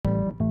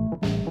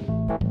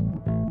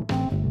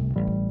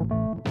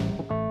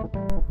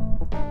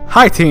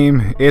Hi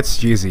team, it's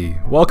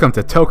Jeezy. Welcome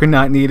to Token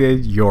Not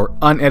Needed, your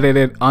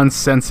unedited,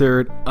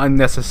 uncensored,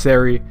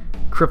 unnecessary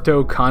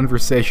crypto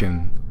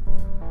conversation.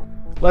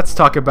 Let's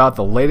talk about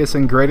the latest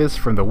and greatest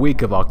from the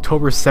week of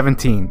October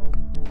 17th.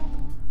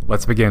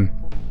 Let's begin.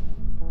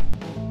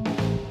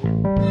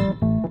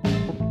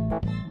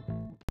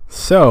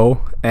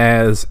 So,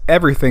 as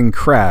everything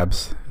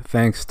crabs,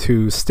 thanks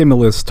to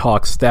stimulus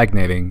talks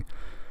stagnating,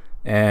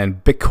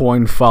 and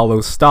Bitcoin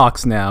follows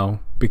stocks now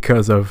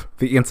because of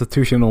the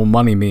institutional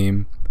money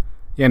meme,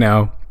 you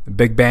know, the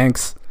big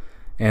banks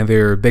and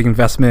their big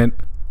investment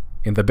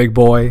in the big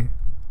boy,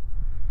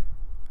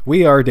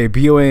 we are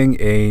debuting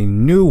a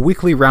new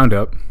weekly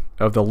roundup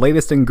of the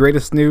latest and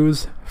greatest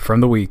news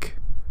from the week,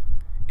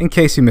 in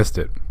case you missed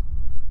it.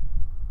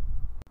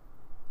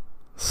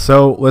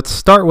 So let's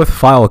start with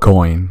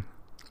Filecoin.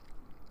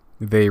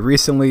 They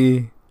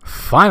recently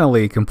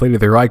finally completed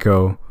their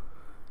ICO,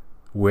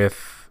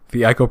 with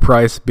the ICO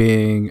price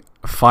being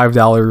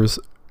 $5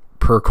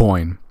 per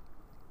coin.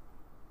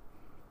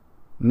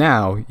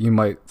 Now, you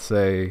might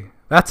say,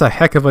 that's a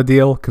heck of a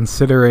deal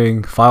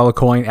considering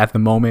Filecoin at the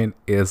moment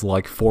is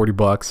like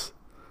 $40.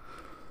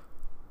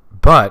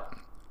 But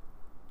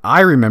I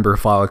remember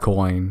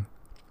Filecoin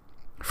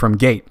from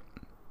Gate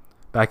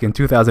back in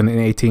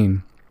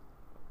 2018.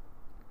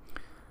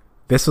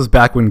 This was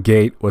back when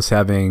Gate was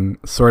having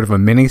sort of a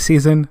mini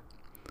season.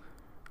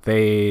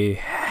 They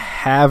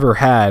have or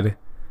had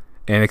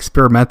an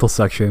experimental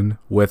section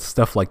with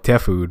stuff like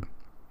Tefood.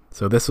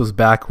 So this was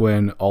back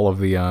when all of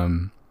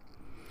the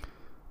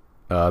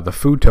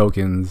food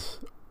tokens,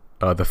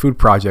 the food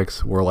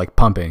projects were like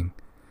pumping,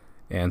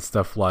 and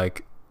stuff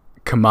like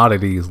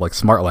commodities like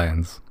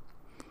Smartlands.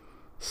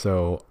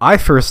 So I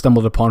first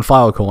stumbled upon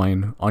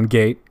Filecoin on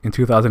Gate in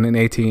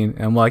 2018,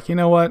 and I'm like, you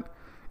know what?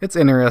 It's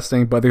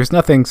interesting, but there's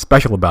nothing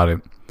special about it.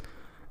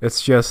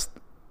 It's just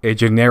a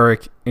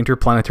generic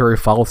interplanetary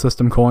file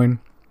system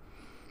coin.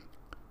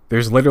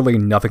 There's literally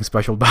nothing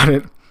special about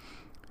it.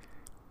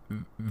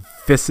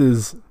 This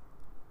is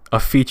a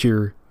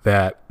feature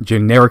that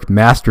generic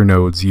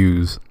masternodes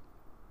use,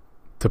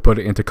 to put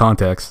it into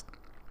context.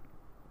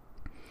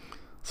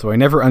 So I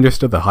never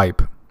understood the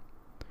hype.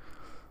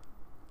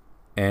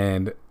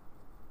 And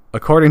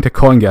according to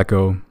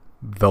CoinGecko,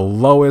 the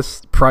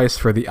lowest price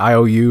for the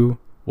IOU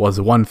was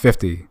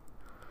 $150.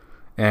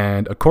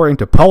 And according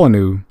to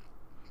Polynu,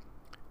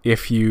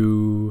 if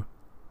you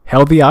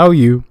held the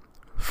IOU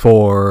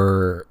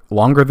for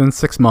longer than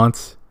 6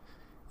 months,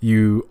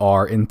 you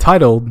are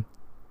entitled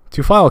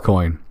to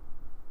Filecoin.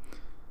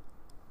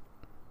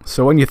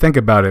 So when you think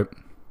about it,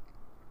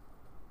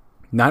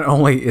 not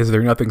only is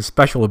there nothing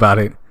special about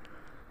it,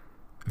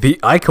 the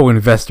ICO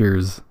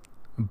investors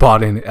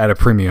bought in at a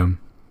premium.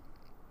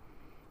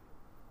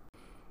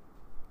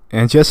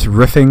 And just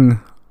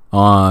riffing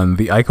on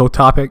the ICO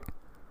topic,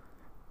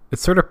 it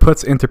sort of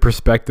puts into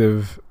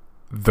perspective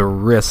the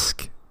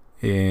risk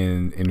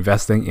in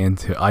investing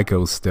into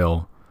ICOs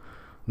still.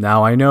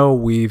 Now, I know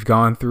we've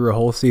gone through a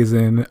whole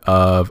season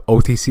of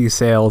OTC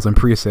sales and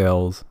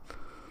pre-sales,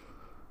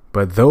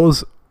 but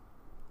those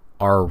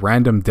are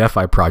random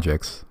DeFi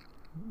projects.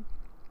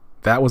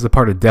 That was a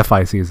part of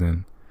DeFi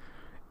season.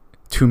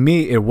 To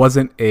me, it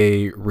wasn't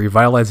a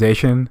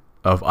revitalization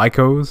of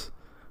ICOs.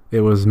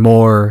 It was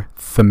more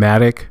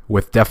thematic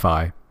with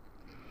DeFi.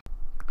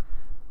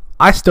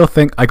 I still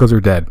think ICOs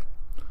are dead,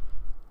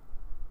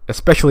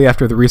 especially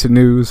after the recent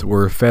news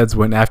where feds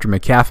went after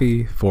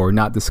McAfee for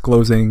not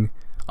disclosing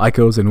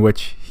ICOs in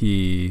which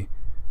he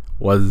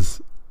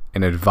was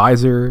an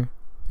advisor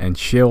and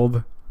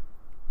shilled.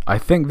 I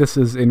think this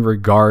is in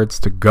regards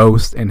to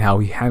Ghost and how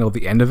he handled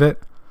the end of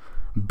it.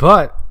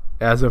 But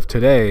as of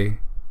today,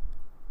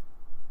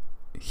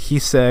 he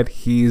said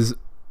he's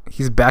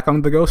back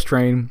on the Ghost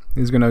train.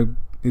 He's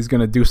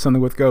gonna do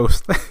something with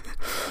Ghost.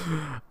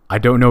 I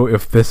don't know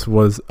if this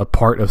was a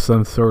part of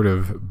some sort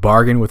of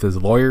bargain with his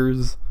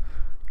lawyers,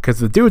 because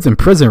the dude's in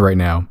prison right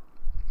now.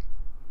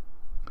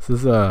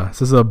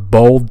 This is a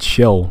bold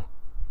chill.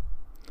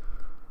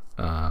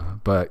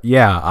 But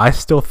yeah, I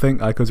still think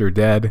ICOs are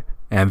dead,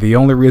 and the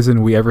only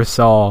reason we ever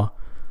saw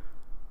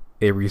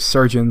a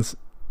resurgence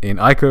in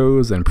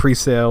ICOs and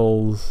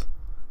pre-sales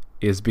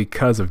is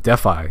because of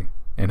DeFi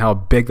and how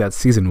big that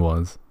season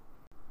was.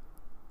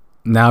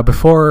 Now,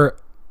 before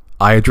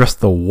I address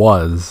the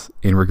was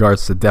in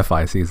regards to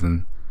DeFi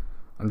season,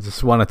 I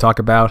just want to talk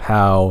about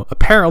how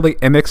apparently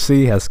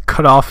MXC has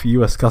cut off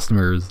US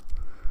customers.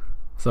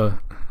 So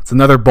it's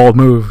another bold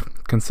move,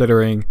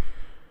 considering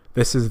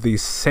this is the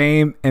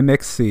same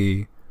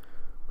MXC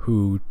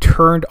who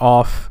turned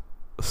off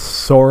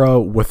Sora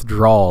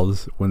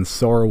withdrawals when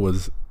Sora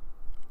was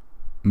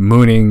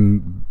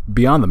mooning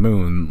beyond the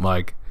moon.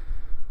 Like,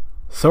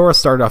 Sora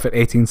started off at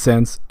 18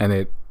 cents,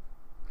 and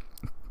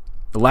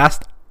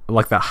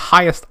the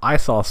highest I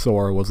saw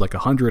Sora was like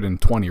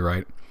 120,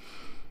 right?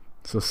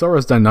 So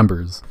Sora's done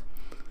numbers.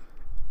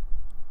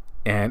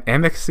 And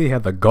MXC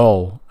had the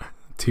goal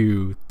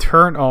to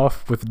turn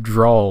off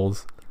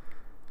withdrawals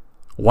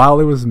while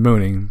it was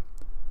mooning,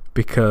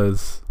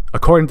 because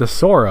according to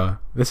Sora,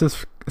 this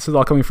is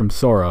all coming from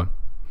Sora,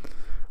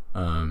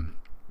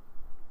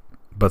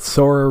 But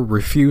Sora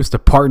refused to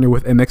partner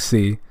with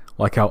MXC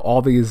like how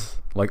all these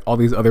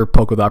other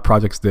Polkadot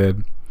projects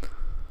did.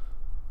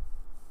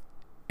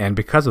 And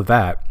because of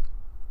that,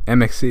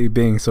 MXC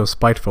being so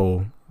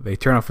spiteful, they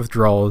turn off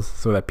withdrawals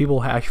so that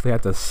people actually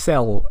have to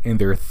sell in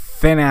their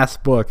thin ass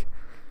book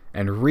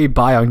and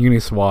rebuy on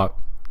Uniswap.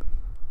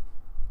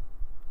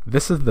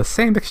 This is the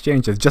same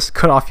exchange that just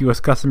cut off US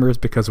customers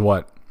because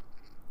what?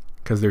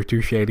 Because they're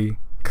too shady,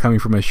 coming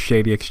from a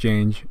shady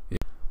exchange.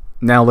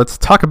 Now let's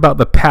talk about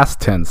the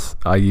past tense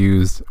I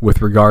used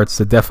with regards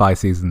to DeFi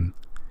season.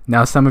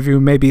 Now some of you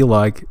may be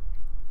like,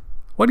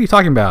 what are you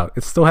talking about?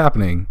 It's still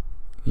happening.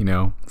 You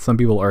know, some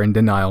people are in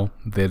denial,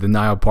 the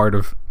denial part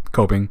of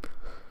coping.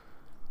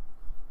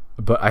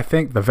 But I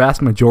think the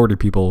vast majority of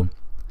people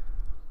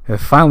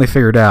have finally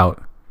figured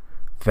out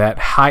that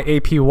high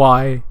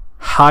APY,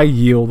 high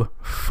yield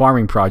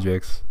farming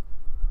projects,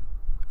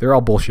 they're all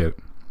bullshit.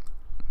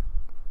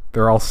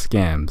 They're all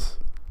scams.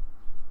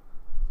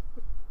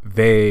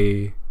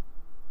 They,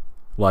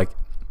 like,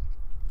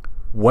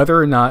 whether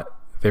or not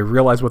they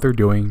realize what they're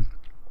doing,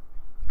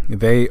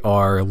 they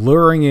are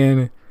luring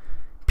in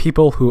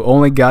people who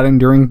only got in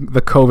during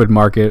the COVID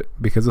market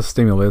because of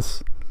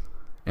stimulus,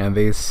 and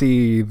they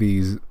see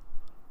these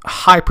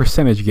high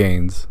percentage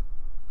gains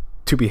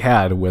to be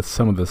had with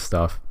some of this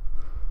stuff.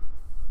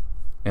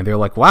 And they're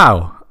like,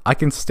 wow, I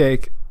can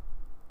stake,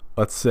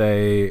 let's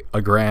say,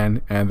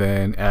 $1,000, and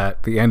then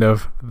at the end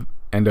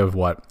of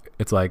what?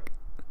 It's like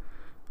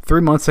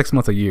 3 months, 6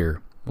 months, a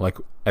year. Like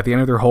at the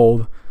end of their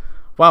hold,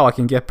 wow, I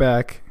can get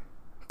back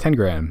 10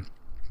 grand.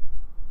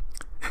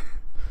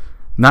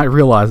 Not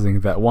realizing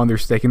that, one, they're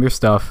staking their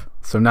stuff.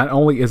 So not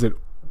only is it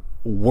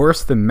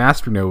worse than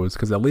masternodes,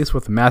 because at least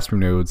with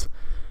masternodes,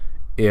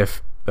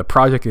 if the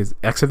project is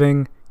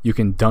exiting, you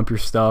can dump your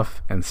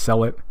stuff and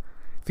sell it.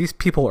 These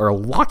people are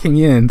locking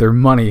in their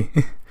money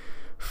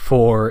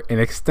for an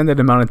extended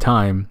amount of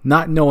time,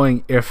 not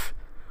knowing if,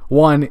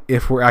 one,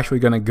 if we're actually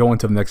going to go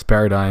into the next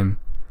paradigm,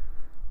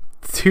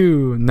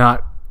 two,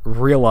 not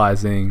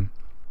realizing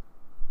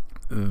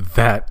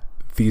that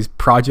these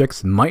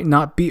projects might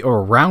not be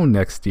around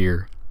next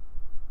year.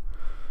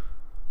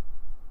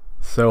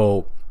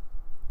 So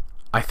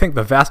I think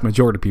the vast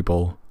majority of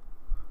people,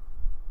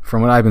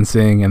 from what I've been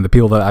seeing and the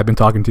people that I've been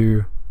talking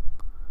to,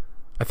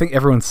 I think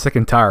everyone's sick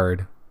and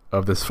tired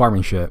of this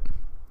farming shit.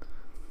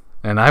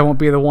 And I won't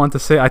be the one to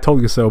say I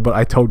told you so, but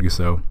I told you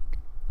so.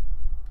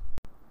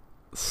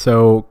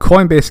 So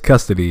Coinbase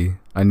Custody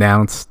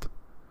announced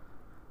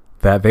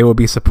that they will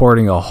be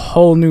supporting a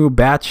whole new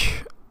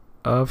batch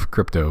of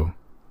crypto.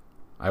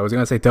 I was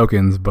going to say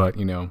tokens, but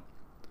you know,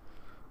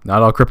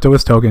 not all crypto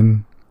is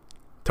token.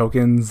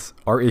 Tokens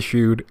are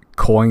issued,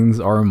 coins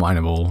are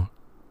mineable.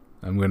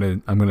 I'm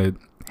going to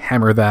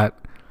hammer that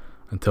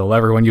until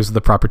everyone uses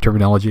the proper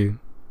terminology,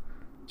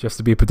 just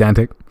to be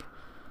pedantic.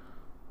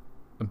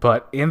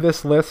 But in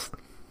this list,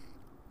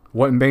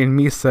 what made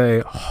me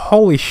say,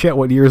 holy shit,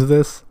 what year is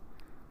this?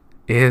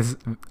 Is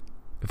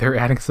they're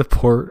adding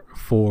support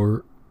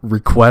for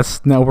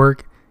Request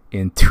Network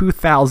in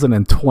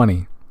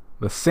 2020.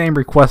 The same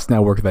Request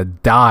Network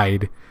that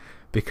died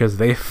because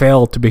they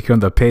failed to become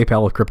the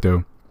PayPal of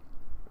crypto.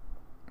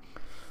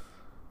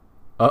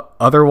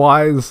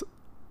 Otherwise,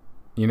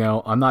 you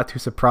know, I'm not too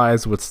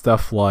surprised with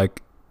stuff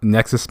like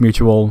Nexus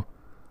Mutual,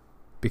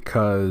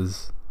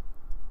 because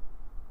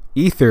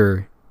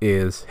Ether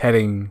is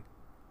heading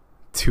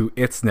to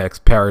its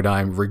next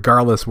paradigm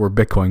regardless where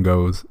Bitcoin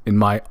goes, in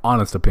my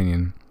honest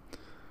opinion.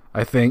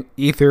 I think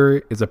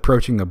Ether is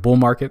approaching a bull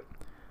market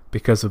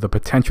because of the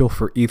potential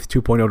for ETH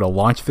 2.0 to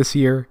launch this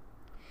year,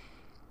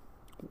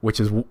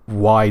 which is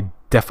why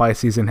DeFi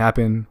season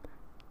happened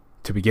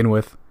to begin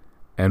with,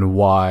 and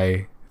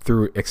why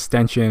through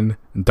extension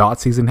DOT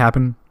season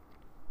happened.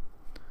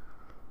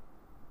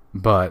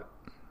 But,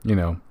 you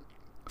know,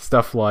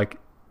 stuff like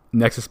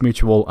Nexus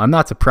Mutual, I'm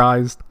not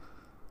surprised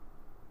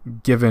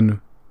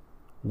given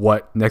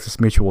what Nexus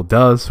Mutual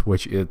does,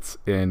 which it's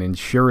an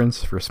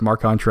insurance for smart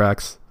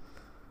contracts.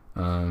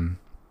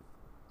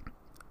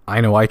 I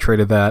know I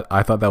traded that.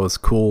 I thought that was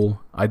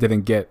cool. I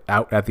didn't get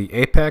out at the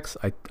apex.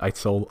 I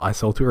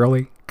sold too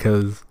early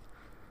because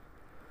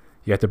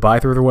you had to buy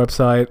through their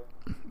website.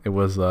 It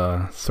was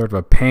sort of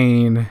a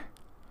pain.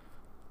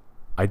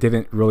 I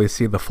didn't really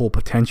see the full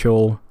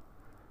potential.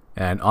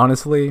 And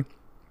honestly,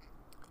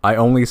 I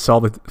only saw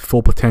the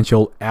full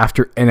potential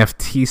after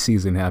NFT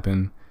season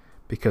happened,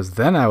 because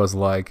then I was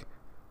like,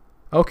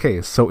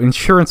 okay, so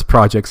insurance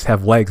projects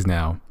have legs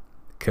now.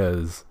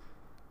 Because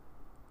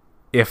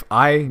if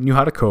I knew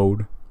how to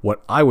code,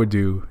 what I would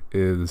do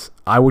is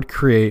I would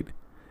create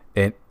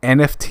an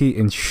NFT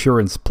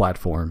insurance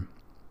platform.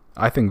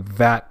 I think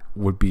that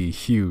would be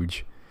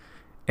huge.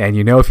 And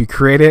you know, if you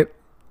create it,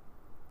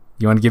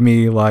 you want to give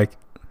me like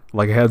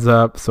a heads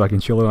up so I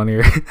can chill it on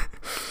here.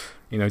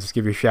 You know, just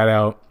give you a shout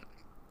out.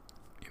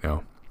 You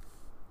know,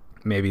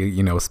 maybe,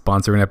 you know,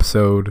 sponsor an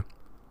episode,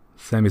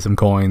 send me some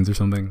coins or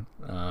something.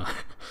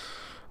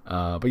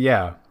 But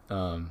yeah,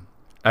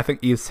 I think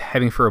he's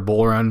heading for a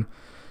bull run.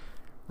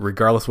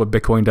 regardless what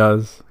Bitcoin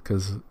does,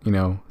 because, you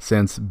know,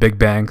 since big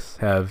banks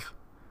have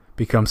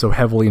become so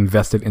heavily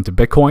invested into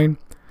Bitcoin,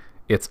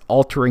 it's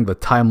altering the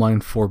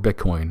timeline for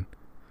Bitcoin.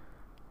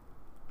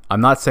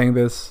 I'm not saying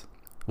this,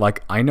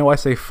 like, I know I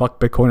say fuck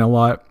Bitcoin a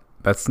lot.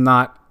 That's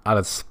not out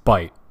of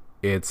spite.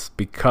 It's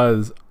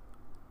because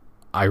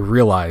I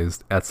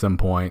realized at some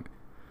point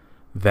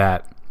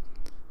that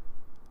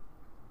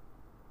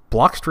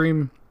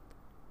Blockstream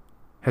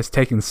has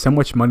taken so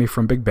much money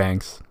from big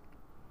banks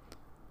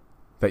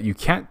that you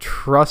can't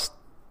trust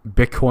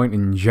Bitcoin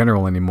in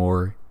general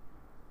anymore,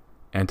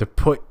 and to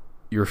put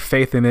your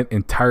faith in it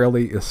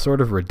entirely is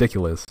sort of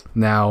ridiculous.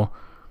 Now,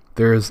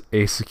 there's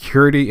a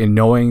security in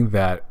knowing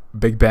that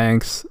big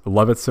banks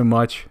love it so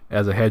much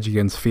as a hedge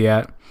against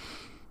fiat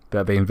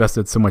that they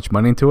invested so much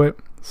money into it.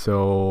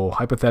 So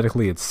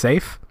hypothetically, it's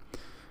safe.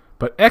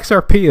 But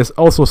XRP is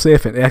also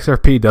safe, and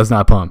XRP does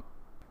not pump.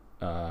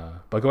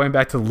 But going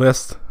back to the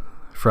list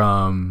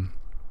from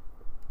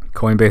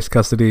Coinbase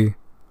Custody,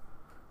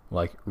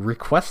 like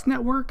Request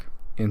Network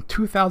in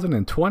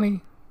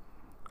 2020,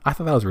 I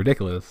thought that was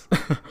ridiculous.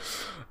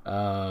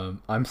 I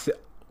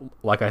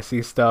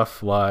see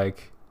stuff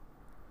like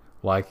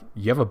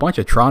you have a bunch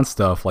of Tron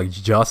stuff like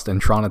Just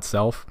and Tron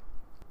itself,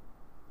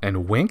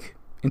 and Wink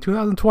in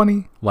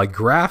 2020. Like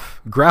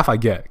Graph I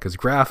get, because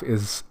Graph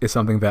is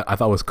something that I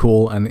thought was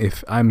cool, and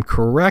if I'm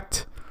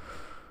correct,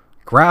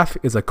 Graph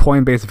is a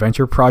Coinbase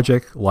venture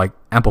project like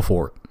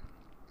Amplifort.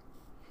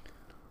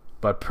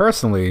 But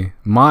personally,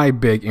 my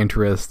big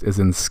interest is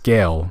in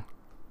Scale,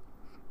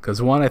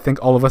 because one, I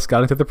think all of us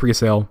got into the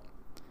pre-sale.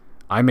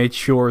 I made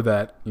sure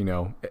that, you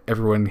know,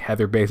 everyone had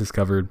their bases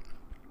covered.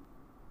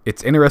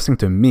 It's interesting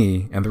to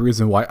me, and the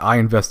reason why I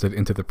invested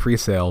into the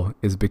pre-sale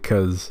is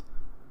because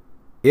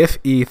if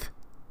ETH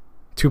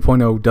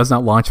 2.0 does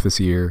not launch this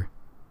year,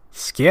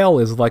 Scale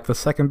is like the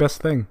second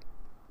best thing.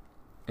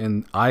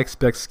 And I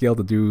expect Scale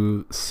to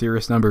do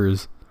serious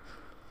numbers.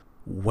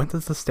 When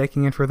does the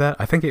staking end for that?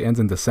 I think it ends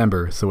in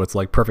December, so it's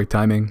like perfect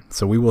timing.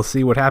 So we will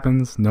see what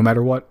happens no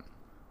matter what.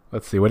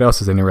 Let's see, what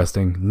else is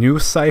interesting? New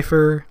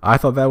Cypher, I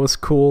thought that was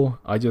cool.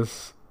 I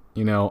just,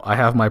 you know, I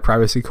have my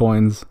privacy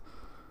coins.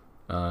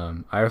 I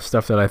have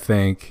stuff that I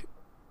think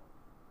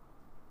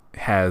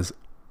has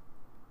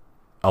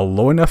a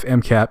low enough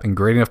MCAP and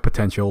great enough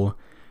potential,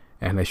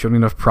 and has shown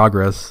enough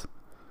progress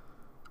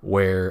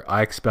where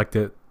I expect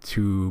it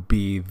to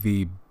be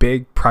the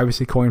big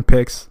privacy coin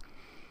picks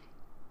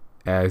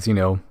as, you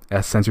know,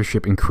 as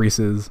censorship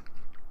increases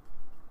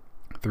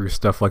through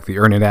stuff like the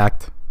Earn It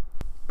Act.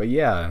 But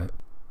yeah,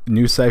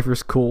 New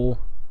Cypher's cool.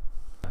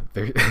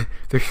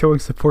 They're showing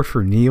support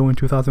for Neo in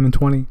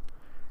 2020.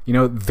 You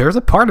know, there's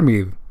a part of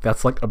me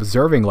that's like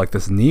observing like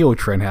this Neo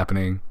trend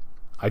happening.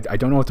 I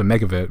don't know what to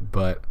make of it,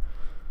 but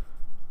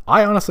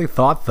I honestly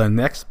thought the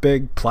next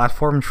big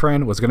platform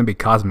trend was going to be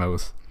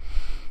Cosmos.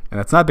 And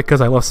that's not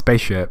because I love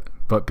space shit,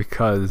 but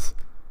because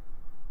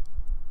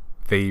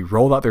they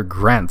rolled out their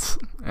grants.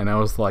 And I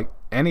was like,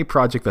 any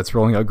project that's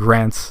rolling out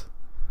grants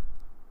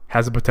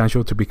has the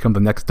potential to become the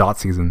next dot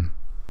season.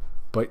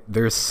 But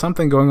there's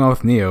something going on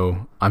with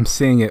Neo. I'm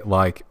seeing it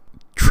like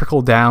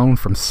trickle down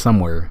from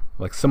somewhere.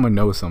 Like someone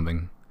knows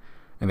something.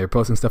 And they're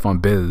posting stuff on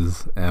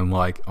Biz and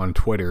like on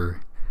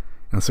Twitter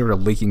and sort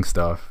of leaking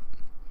stuff.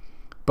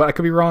 But I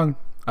could be wrong.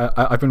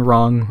 I've been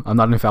wrong. I'm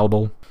not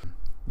infallible.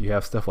 You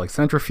have stuff like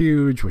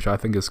Centrifuge, which I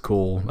think is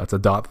cool. That's a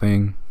dot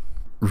thing.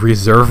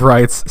 Reserve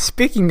rights.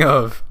 Speaking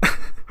of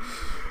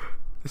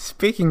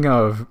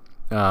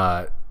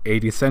a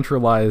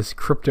decentralized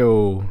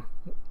crypto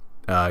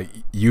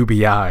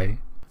UBI,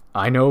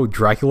 I know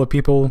Dracula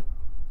people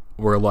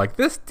were like,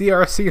 this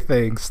DRC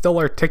thing stole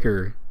our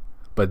ticker.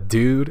 But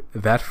dude,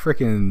 that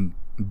freaking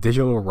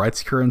digital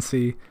rights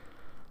currency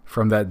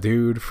from that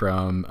dude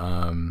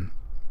from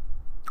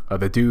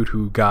the dude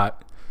who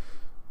got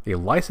a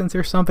license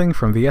or something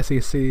from the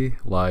SEC,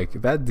 like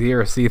that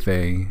DRC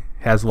thing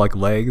has like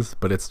legs,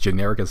 but it's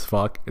generic as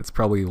fuck. It's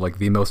probably like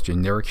the most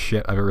generic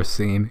shit I've ever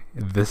seen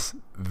this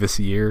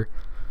year.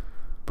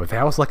 But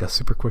that was like a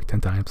super quick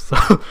 10 times,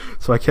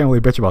 so I can't really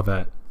bitch about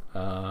that.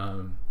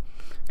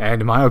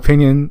 And in my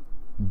opinion,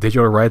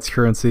 digital rights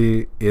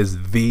currency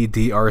is the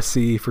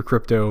DRC for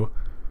crypto.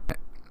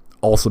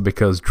 Also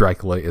because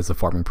Dracula is a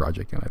farming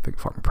project, and I think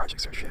farming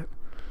projects are shit.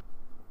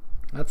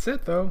 That's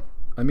it, though.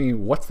 I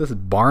mean, what's this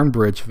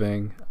Barnbridge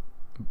thing?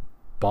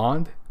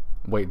 Bond?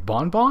 Wait,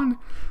 Bonbon?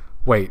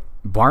 Wait,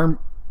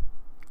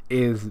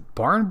 is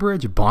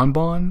Barnbridge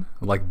Bonbon?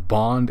 Like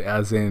Bond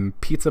as in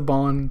pizza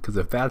Bond? Because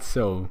if that's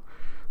so,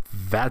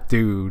 that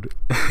dude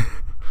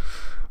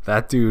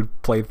that dude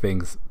played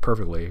things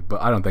perfectly,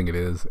 but I don't think it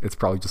is. It's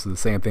probably just the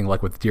same thing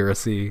like with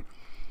DRC.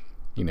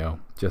 You know,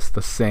 just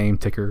the same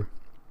ticker.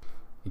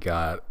 You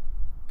got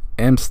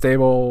M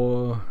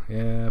stable,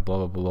 yeah, blah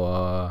blah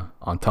blah.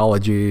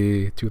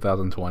 Ontology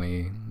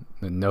 2020.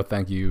 No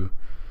thank you.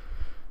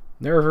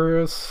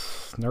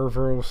 Nervous,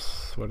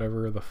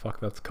 whatever the fuck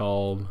that's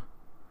called.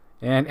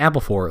 And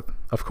Amplifort,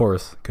 of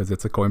course, because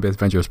it's a Coinbase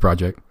Ventures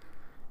project.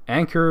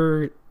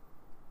 Anchor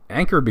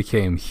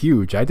became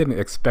huge. I didn't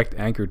expect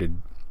Anchor to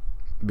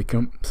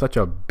become such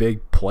a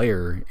big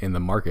player in the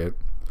market.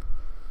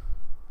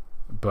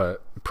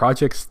 But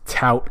projects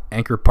tout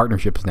anchor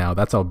partnerships now.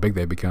 That's how big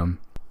they become.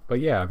 But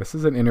yeah, this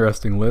is an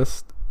interesting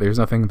list. There's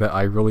nothing that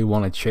I really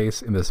want to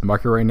chase in this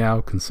market right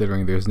now,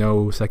 considering there's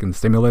no second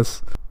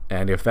stimulus.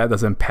 And if that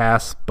doesn't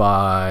pass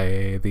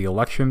by the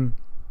election,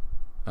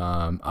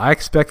 I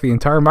expect the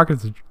entire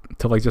market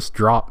to like just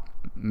drop.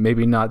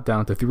 Maybe not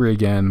down to 3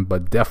 again,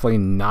 but definitely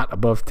not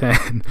above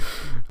 10.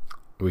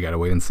 We gotta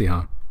wait and see,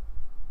 huh?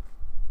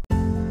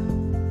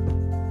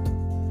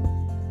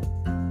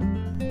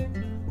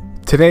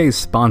 Today's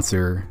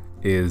sponsor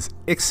is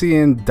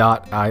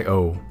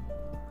Ixion.io,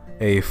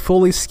 a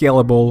fully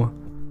scalable,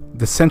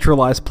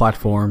 decentralized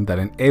platform that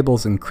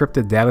enables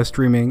encrypted data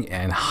streaming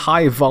and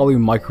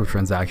high-volume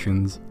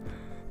microtransactions.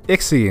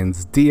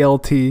 Ixion's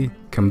DLT,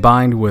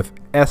 combined with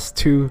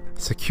S2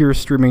 secure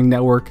streaming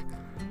network,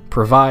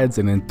 provides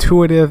an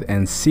intuitive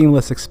and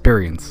seamless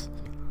experience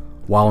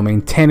while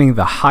maintaining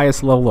the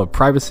highest level of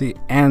privacy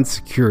and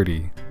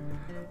security.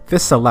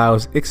 This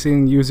allows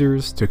Ixion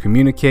users to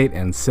communicate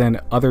and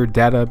send other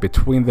data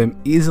between them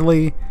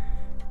easily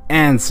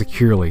and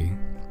securely.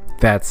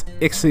 That's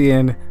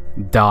Ixion.io.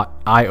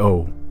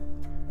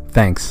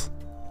 Thanks,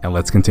 and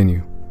let's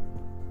continue.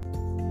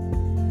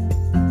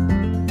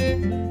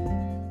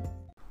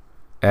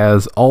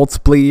 As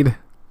alts bleed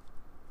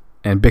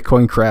and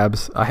Bitcoin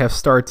crabs, I have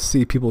started to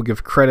see people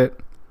give credit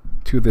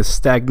to this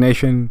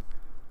stagnation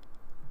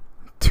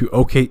to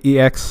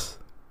OKEX,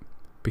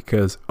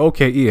 because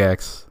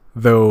OKEX,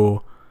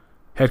 though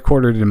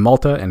headquartered in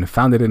Malta and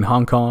founded in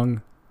Hong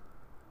Kong,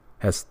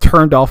 has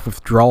turned off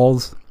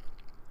withdrawals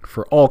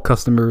for all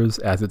customers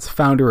as its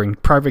founder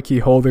and private key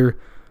holder,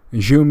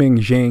 Zhuming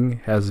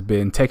Jing, has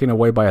been taken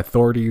away by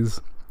authorities.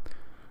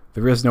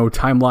 There is no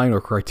timeline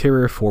or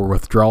criteria for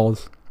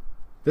withdrawals.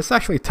 This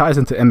actually ties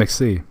into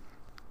MXC,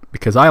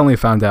 because I only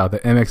found out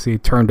that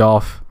MXC turned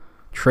off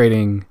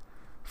trading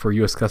for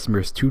US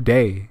customers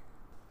today,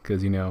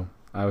 because, you know,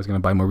 I was going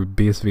to buy more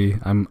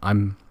BSV.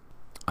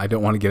 I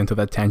don't want to get into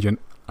that tangent.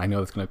 I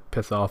know it's going to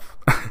piss off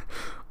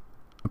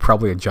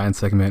probably a giant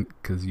segment,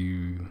 because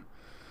you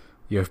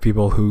have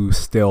people who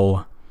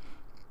still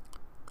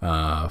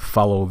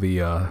follow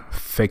the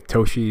fake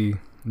Toshi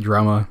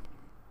drama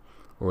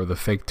or the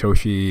fake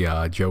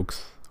Toshi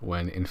jokes,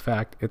 when in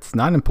fact it's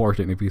not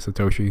important if he's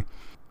Satoshi.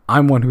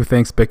 I'm one who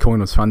thinks Bitcoin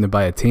was founded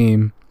by a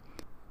team,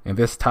 and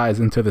this ties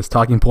into this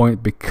talking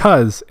point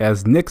because,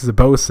 as Nick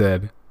Szabo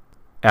said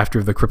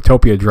after the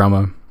Cryptopia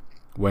drama,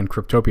 when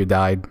Cryptopia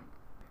died,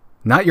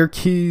 not your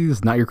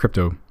keys, not your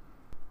crypto.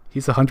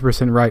 He's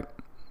 100% right.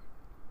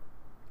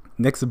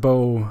 Nick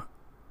Szabo,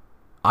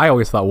 I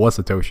always thought was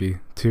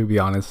Satoshi, to be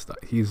honest.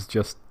 He's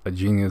just a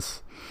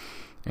genius.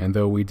 And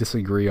though we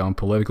disagree on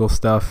political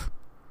stuff,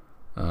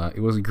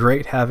 it was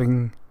great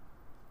having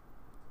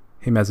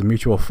him as a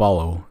mutual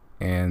follow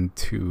and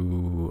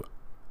to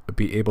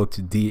be able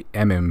to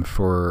DM him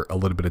for a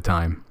little bit of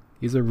time.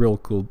 He's a real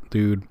cool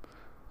dude.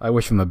 I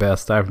wish him the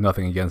best. I have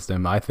nothing against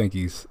him. I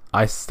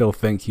still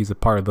think he's a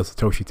part of the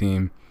Satoshi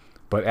team.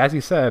 But as he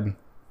said,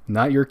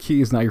 not your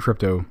keys, not your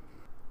crypto.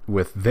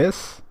 With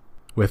this,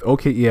 with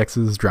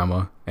OKEX's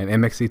drama and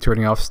MXC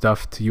turning off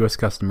stuff to US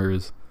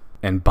customers,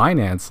 and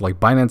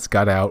Binance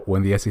got out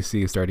when the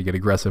SEC started to get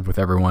aggressive with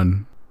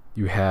everyone.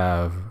 You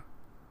have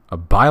a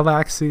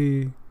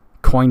Bilaxy,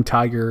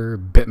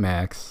 CoinTiger,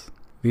 BitMax.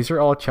 These are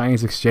all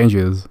Chinese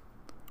exchanges.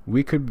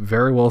 We could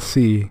very well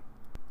see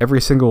every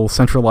single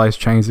centralized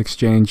Chinese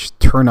exchange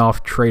turn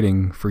off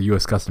trading for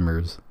US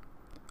customers.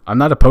 I'm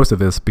not opposed to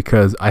this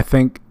because I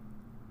think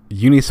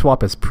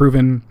Uniswap has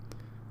proven,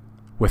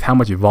 with how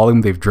much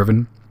volume they've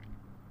driven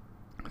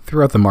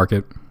throughout the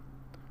market,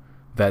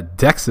 that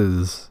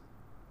DEXs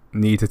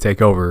need to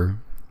take over,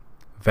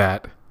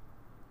 that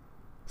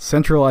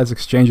centralized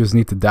exchanges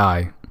need to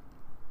die.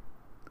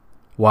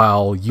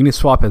 While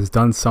Uniswap has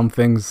done some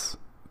things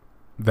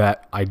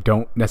that I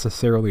don't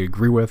necessarily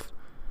agree with,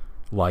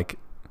 like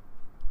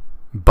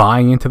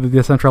buying into the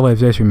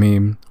decentralization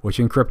meme, which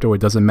in crypto it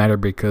doesn't matter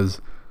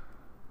because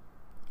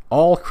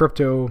all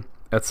crypto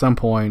at some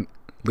point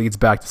leads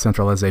back to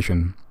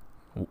centralization,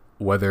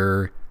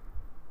 whether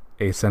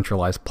a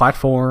centralized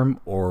platform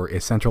or a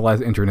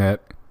centralized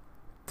internet.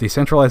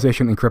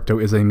 Decentralization in crypto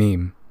is a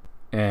meme.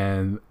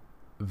 And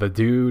the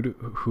dude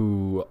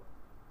who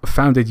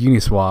founded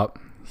Uniswap,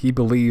 he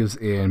believes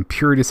in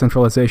pure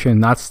decentralization,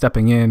 not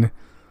stepping in.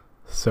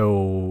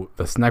 So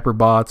the sniper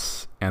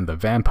bots and the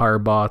vampire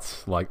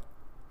bots, like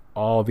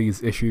all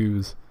these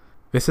issues,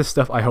 this is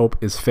stuff I hope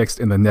is fixed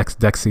in the next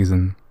DEX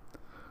season.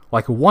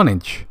 Like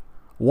 1inch.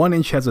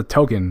 1inch has a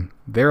token.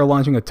 They're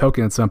launching a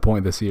token at some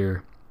point this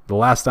year. The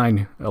last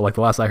I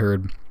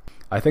heard,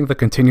 I think the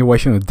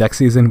continuation of DEX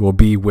season will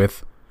be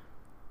with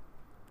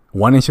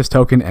 1inch's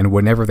token and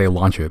whenever they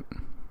launch it.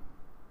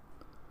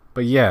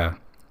 But yeah,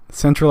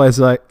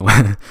 centralized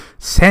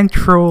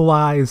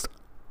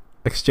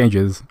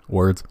exchanges,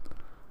 words,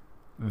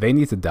 they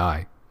need to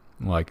die.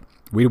 Like,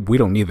 we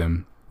don't need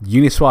them.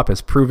 Uniswap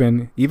has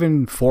proven,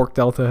 even Fork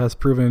Delta has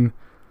proven,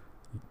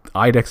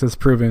 IDEX has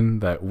proven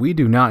that we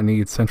do not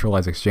need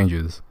centralized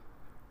exchanges.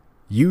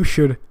 You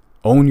should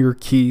own your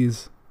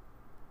keys.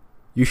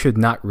 You should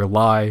not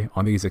rely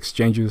on these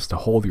exchanges to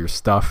hold your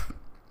stuff.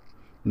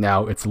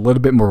 Now, it's a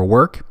little bit more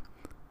work.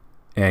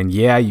 And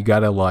yeah, you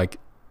gotta like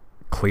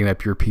clean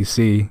up your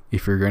PC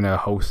if you're gonna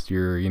host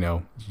your,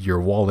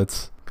 your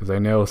wallets. Because I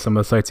know some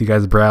of the sites you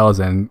guys browse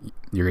and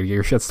you're gonna get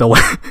your shit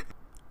stolen.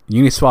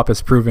 Uniswap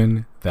has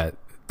proven that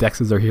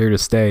DEXs are here to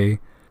stay.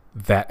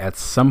 That at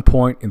some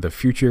point in the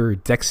future,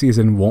 DEX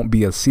season won't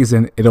be a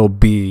season, it'll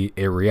be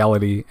a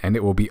reality, and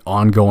it will be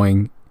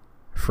ongoing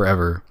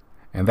forever.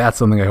 And that's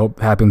something I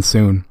hope happens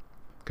soon,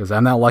 because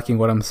I'm not liking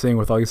what I'm seeing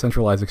with all these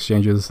centralized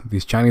exchanges,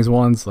 these Chinese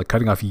ones, like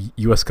cutting off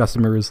US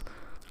customers.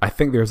 I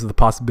think there's the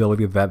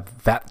possibility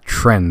that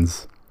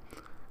trends,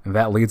 and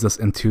that leads us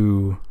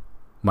into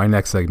my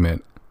next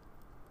segment,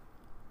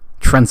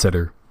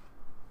 Trendsetter.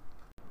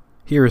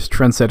 Here is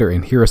Trendsetter,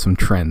 and here are some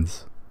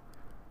trends.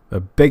 The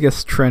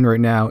biggest trend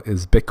right now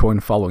is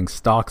Bitcoin following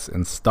stocks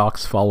and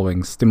stocks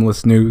following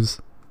stimulus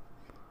news.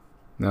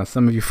 Now,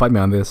 some of you fight me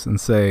on this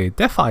and say,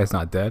 DeFi is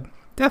not dead.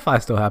 DeFi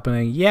is still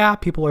happening. Yeah,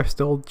 people are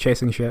still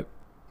chasing shit,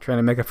 trying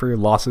to make up for your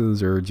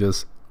losses, or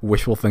just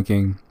wishful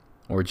thinking,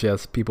 or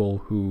just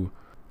people who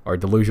are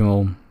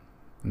delusional,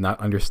 not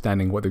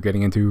understanding what they're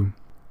getting into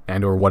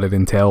and or what it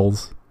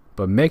entails.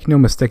 But make no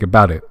mistake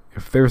about it,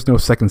 if there's no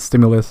second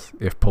stimulus,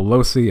 if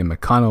Pelosi and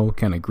McConnell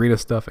can agree to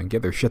stuff and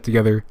get their shit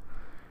together,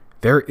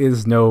 there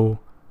is no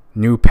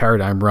new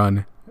paradigm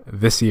run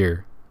this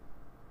year.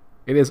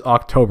 It is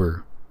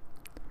October.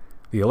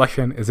 The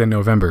election is in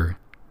November.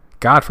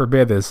 God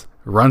forbid this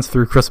runs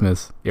through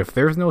Christmas. If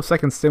there's no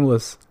second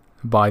stimulus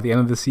by the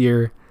end of this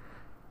year,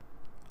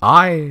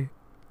 I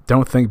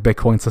don't think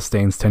Bitcoin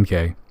sustains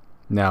 10K.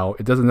 Now,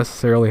 it doesn't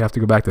necessarily have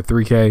to go back to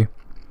 3K,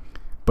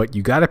 but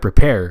you gotta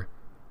prepare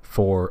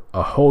for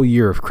a whole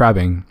year of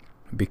crabbing,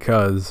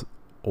 because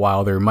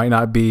while there might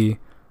not be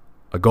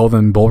a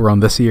golden bull run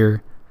this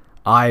year,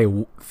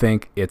 I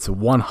think it's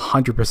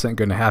 100%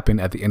 going to happen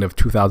at the end of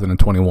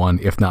 2021,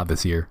 if not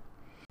this year.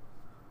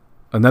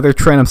 Another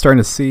trend I'm starting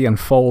to see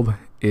unfold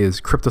is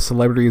crypto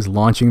celebrities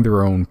launching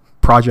their own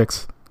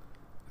projects.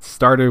 It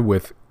started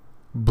with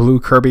Blue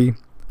Kirby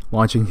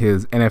launching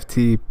his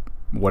NFT,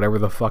 whatever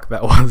the fuck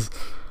that was,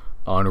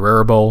 on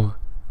Rarible,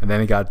 and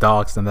then he got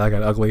doxxed, and that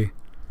got ugly.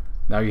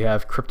 Now you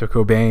have Crypto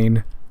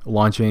Cobain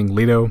launching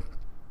Lido.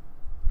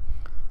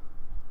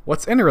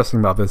 What's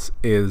interesting about this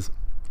is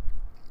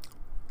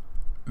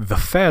the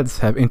feds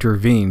have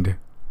intervened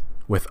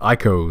with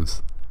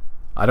ICOs.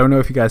 I don't know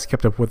if you guys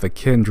kept up with the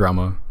Kin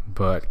drama,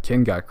 but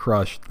Kin got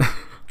crushed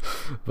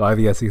by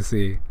the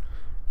SEC.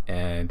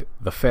 And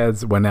the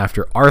feds went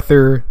after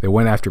Arthur, they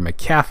went after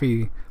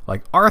McAfee.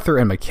 Like, Arthur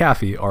and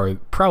McAfee are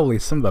probably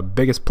some of the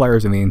biggest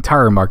players in the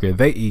entire market.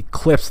 They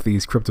eclipse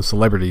these crypto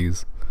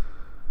celebrities.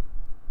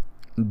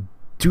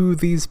 Do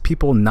these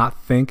people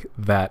not think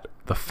that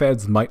the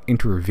feds might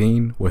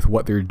intervene with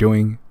what they're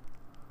doing?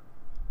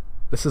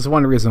 This is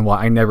one reason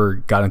why I never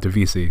got into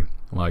VC.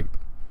 Like,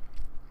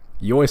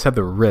 you always have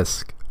the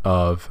risk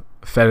of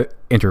Fed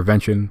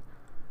intervention,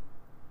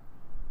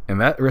 and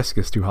that risk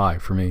is too high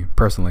for me,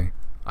 personally.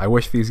 I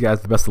wish these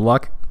guys the best of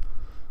luck,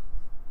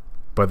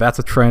 but that's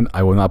a trend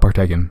I will not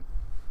partake in.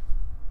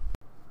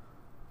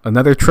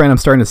 Another trend I'm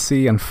starting to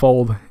see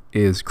unfold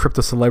is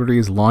crypto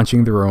celebrities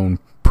launching their own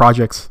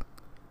projects.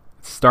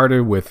 It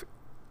started with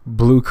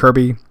Blue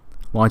Kirby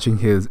launching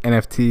his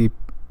NFT,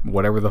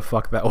 whatever the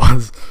fuck that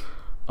was,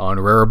 on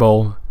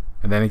Rarible,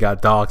 and then he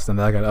got doxxed, and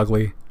that got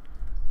ugly.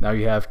 Now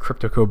you have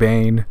Crypto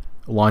Cobain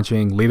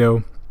launching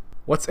Lido.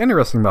 What's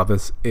interesting about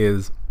this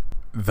is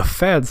the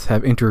feds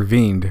have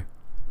intervened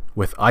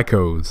with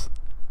ICOs.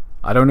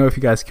 I don't know if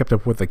you guys kept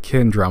up with the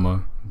Kin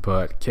drama,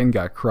 but Kin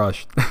got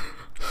crushed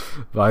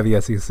by the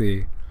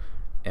SEC.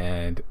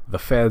 And the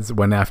feds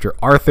went after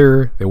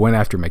Arthur, they went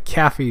after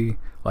McAfee.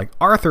 Like,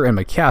 Arthur and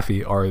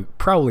McAfee are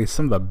probably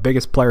some of the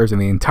biggest players in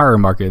the entire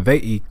market. They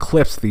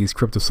eclipse these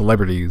crypto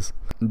celebrities.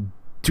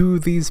 Do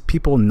these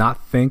people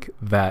not think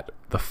that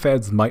the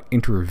feds might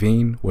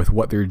intervene with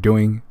what they're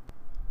doing?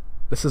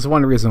 This is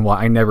one reason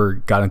why I never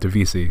got into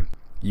VC.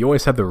 You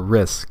always have the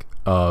risk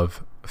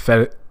of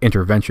Fed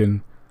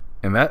intervention,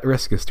 and that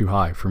risk is too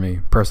high for me,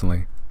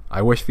 personally.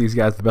 I wish these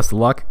guys the best of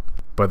luck,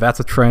 but that's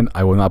a trend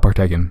I will not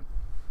partake in.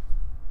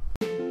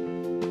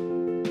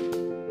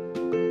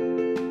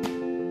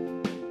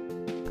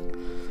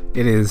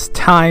 It is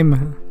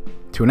time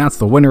to announce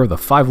the winner of the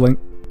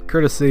 5-link,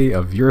 courtesy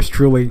of yours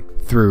truly,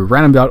 through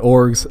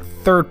random.org's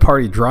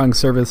third-party drawing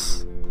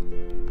service.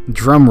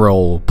 Drum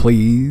roll,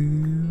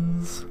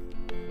 please.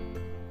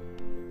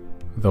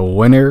 The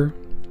winner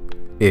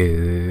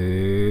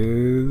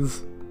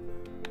is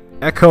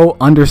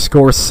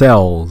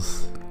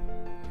Echo_cells.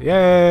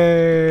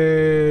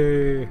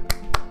 Yay!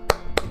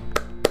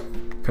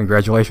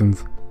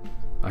 Congratulations.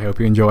 I hope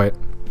you enjoy it.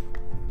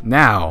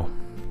 Now,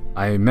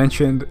 I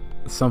mentioned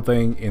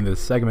something in this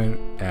segment,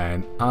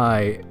 and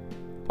I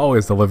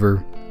always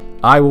deliver.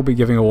 I will be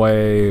giving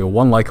away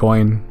one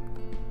Litecoin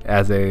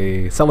as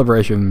a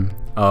celebration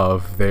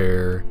of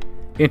their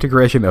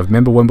integration of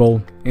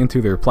Mimblewimble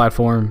into their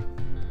platform.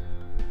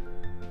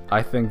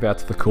 I think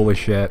that's the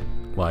coolest shit.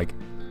 Like,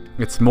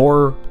 it's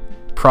more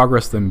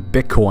progress than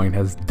Bitcoin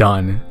has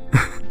done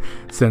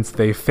since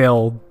they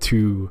failed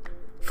to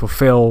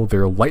fulfill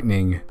their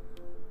Lightning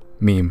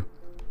meme.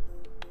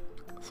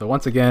 So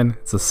once again,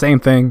 it's the same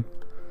thing.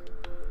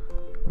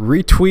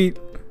 Retweet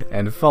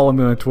and follow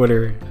me on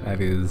Twitter. That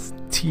is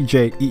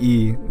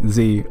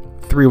TJEEZ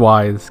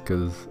 3Ys,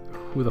 because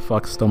who the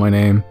fuck stole my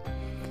name?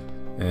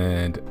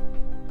 And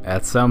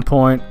at some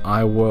point,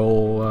 I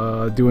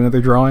will do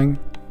another drawing,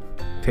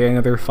 pay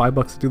another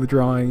 $5 to do the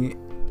drawing,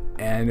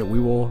 and we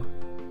will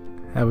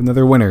have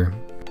another winner.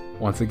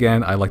 Once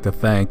again, I'd like to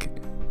thank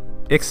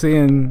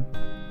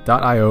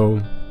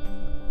Ixion.io.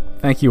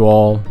 Thank you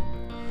all.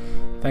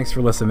 Thanks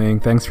for listening.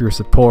 Thanks for your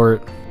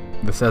support.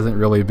 This hasn't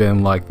really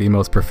been like the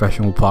most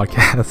professional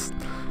podcast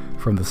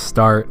from the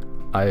start.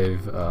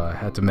 I've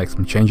had to make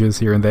some changes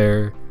here and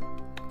there,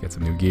 get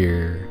some new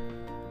gear,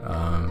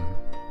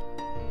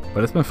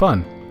 but it's been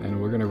fun,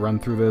 and we're gonna run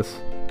through this.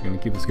 We're gonna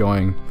keep this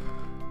going.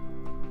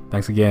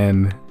 Thanks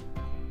again.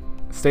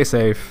 Stay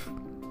safe.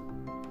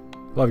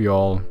 Love you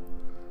all.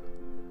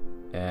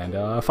 And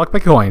fuck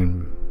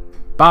Bitcoin.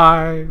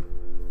 Bye.